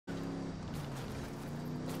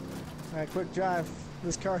Alright, quick drive.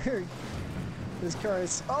 This car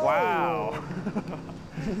is... Oh! Wow.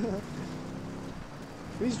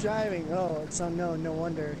 Who's driving? Oh, it's unknown, no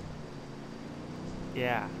wonder.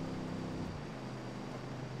 Yeah.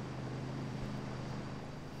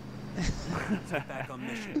 Back on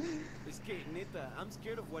mission. Okay, Neta, I'm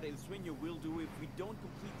scared of what El Sueño will do if we don't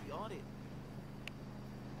complete the audit.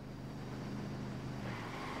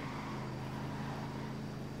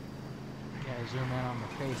 Yeah, zoom in on the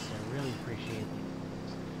face. I really appreciate it.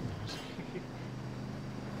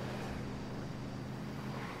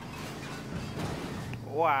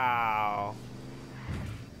 Wow.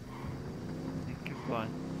 Keep going.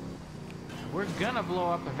 We're gonna blow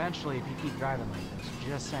up eventually if you keep driving like this.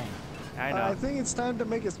 Just saying. I know. I think it's time to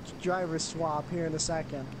make a driver swap here in a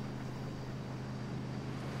second.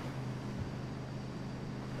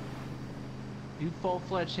 You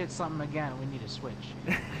full-fledged hit something again, we need to switch.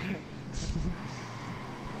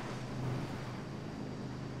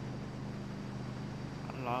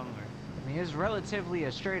 Longer. I mean, it's relatively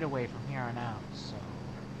a straightaway from here on out, so...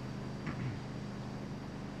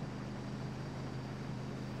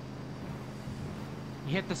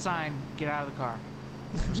 You hit the sign, get out of the car.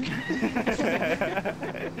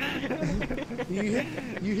 you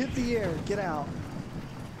hit the air, get out.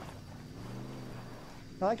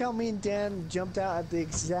 I like how me and Dan jumped out at the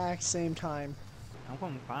exact same time. I'm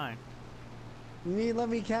going fine. You need to let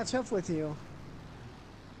me catch up with you.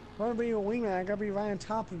 I want to be a wingman, I gotta be right on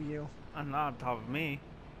top of you. I'm not on top of me.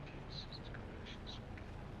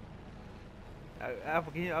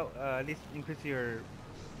 Apple, can you at least increase your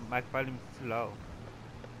mic volume too low?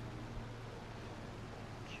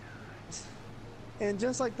 And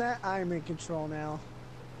just like that, I'm in control now.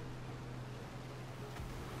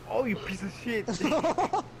 Oh, you piece of shit!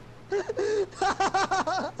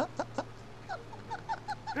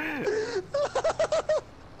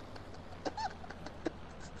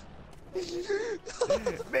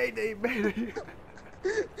 Mayday, mayday!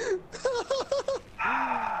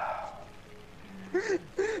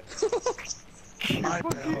 I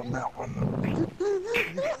bet on that one.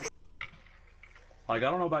 Like, I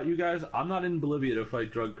don't know about you guys, I'm not in Bolivia to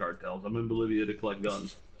fight drug cartels. I'm in Bolivia to collect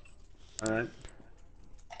guns. Alright?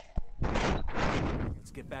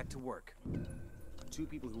 Let's get back to work. Two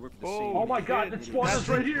people who work for the same... Oh my god, that spawn is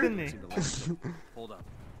right here! Hold up.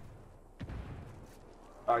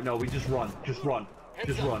 Alright, no, we just run. Just run.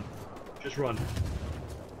 Just run. Just run.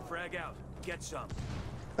 Frag out. Get some.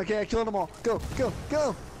 Okay, I killed them all. Go, go,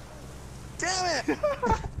 go! Damn it!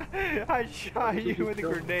 I shot you with a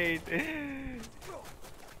grenade.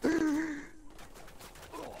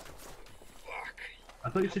 I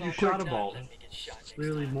thought you said you shot a ball.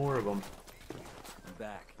 Clearly more of them. I'm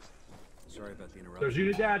back. Sorry about the interruption. There's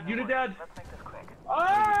Unidad! Unidad! Let's make this quick.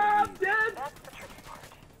 Ah, I'm dead! That's the tricky part.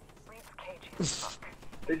 Reed's cagey as fuck.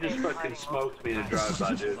 They just fucking smoked me to drive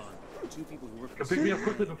by, dude. Two people who work for Come the pick me same up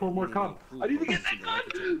quickly before more come. I need to get that gun!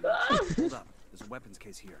 Hold up. There's a weapons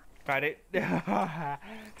case here. Got it.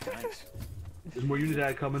 Thanks. There's more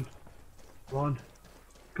Unidad coming. Run.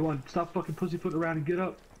 Come on, stop fucking pussyfooting around and get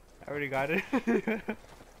up. I already got it.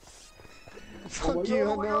 Fuck you,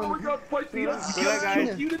 oh my god, oh my god, fight me up! Good luck, guys.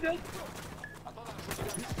 Unidad!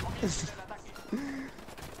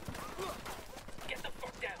 Get the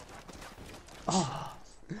fuck down. Oh,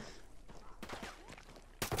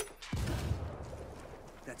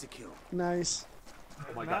 That's a kill. nice.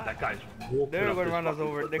 Oh my god, that guy's wolfing They're up gonna this run us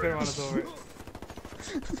fucking over. They're foot gonna run right us over.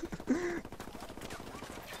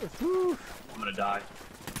 now. I'm gonna die.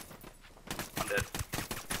 I'm dead.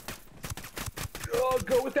 Oh,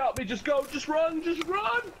 go without me, just go, just run, just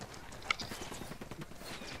run!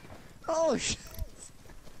 Oh shit.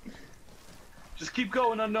 Just keep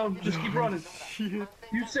going, unknown, just keep running.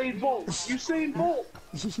 Usain Bolt, Usain Bolt!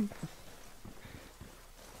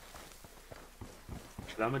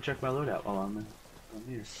 I'm gonna check my loadout while I'm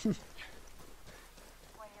here. What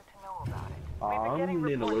are you to know about it? I'm We've been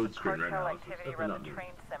getting in a load reports of screen right cartel now. activity There's around nothing the under.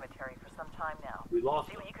 train cemetery for some time now. We lost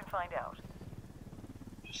See them. what you can find out.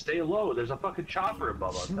 Just stay low, there's a fucking chopper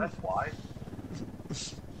above us, that's why.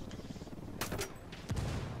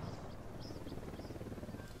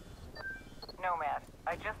 Nomad,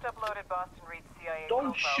 I just uploaded Boston Reed's CIA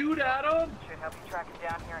Don't profile. shoot at him! Should help you track him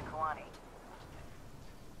down here in Kalani.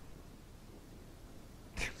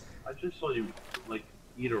 I just saw you, like,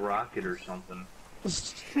 eat a rocket or something.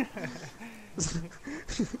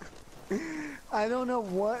 I don't know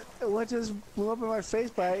what just blew up in my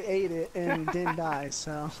face, but I ate it and it didn't die,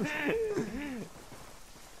 so.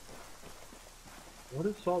 What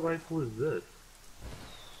assault rifle is this?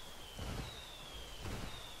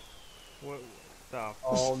 What the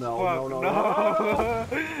Oh no, fuck? no, no, No.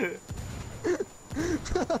 no.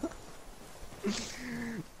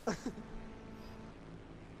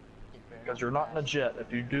 Because you're not in a jet.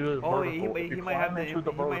 If you do a Oh, vertical, if you climb into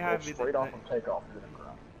the vertical, straight off and take off, you're gonna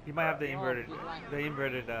ground. He might have the inverted, Yeah,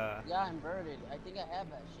 inverted. I think I have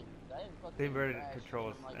that shit. I didn't fucking the inverted crash.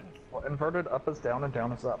 controls. I'm like, Well, inverted up is down and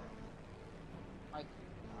down is up. like,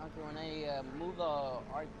 after when I move the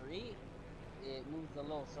R3, it moves the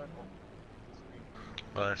little circle.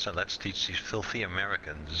 Well, let's teach these filthy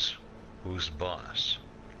Americans who's boss.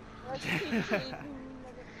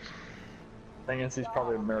 Thing is, he's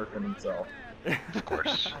probably American himself. Of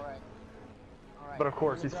course. Alright. But of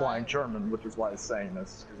course, he's flying German, which is why he's saying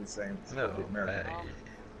this, because he's saying it's No, for the American.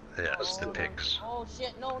 yes, the pigs. Oh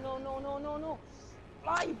shit, no.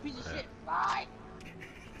 Fly, you piece of shit, fly!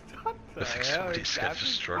 I think somebody's got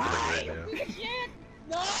struggling right now. You piece of shit!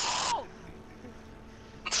 No!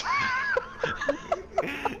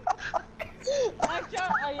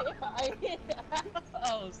 I hit the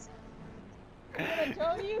house. What did I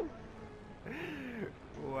tell you?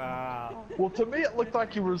 Wow. Well, to me, it looked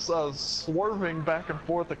like he was swerving back and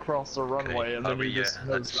forth across the runway, and then he just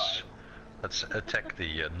nosedived. Let's attack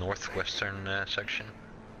the northwestern section.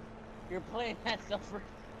 You're playing that stuff for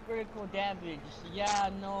critical damage. Yeah,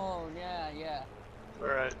 no, yeah.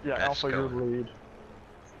 Alright, yeah, Let's Alpha, go. your lead.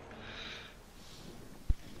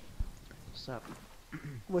 What's up?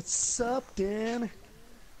 What's up, Dan?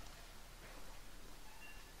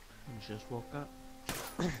 Just woke up.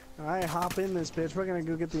 Alright, hop in this bitch. We're gonna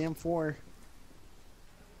go get the M4.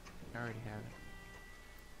 I already have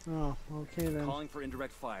it. Oh, okay then. Calling for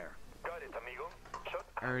indirect fire. Got it, amigo. Shot.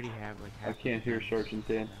 I already have like I half. can't hear Sergeant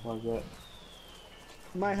Dan. Why's that?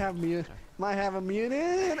 Might have him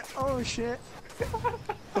muted. Oh shit.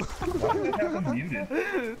 Why do they have him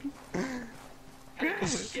muted?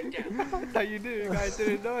 How you doing? You guys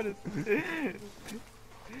didn't notice.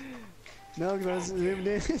 No, because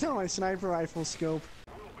it's on my sniper rifle scope.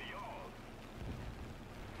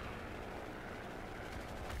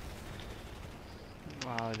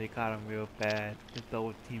 Wow, they caught him real bad. They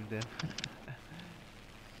double teamed them.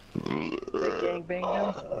 They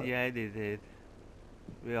gangbanged him? Yeah, they did.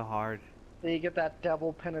 Real hard. Did you get that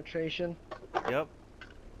double penetration? Yep.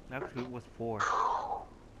 Actually, it was 4.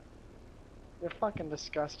 You're fucking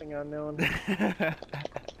disgusting, unknown.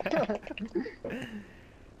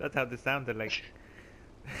 That's how they sounded like.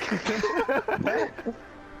 That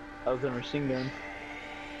was a machine gun.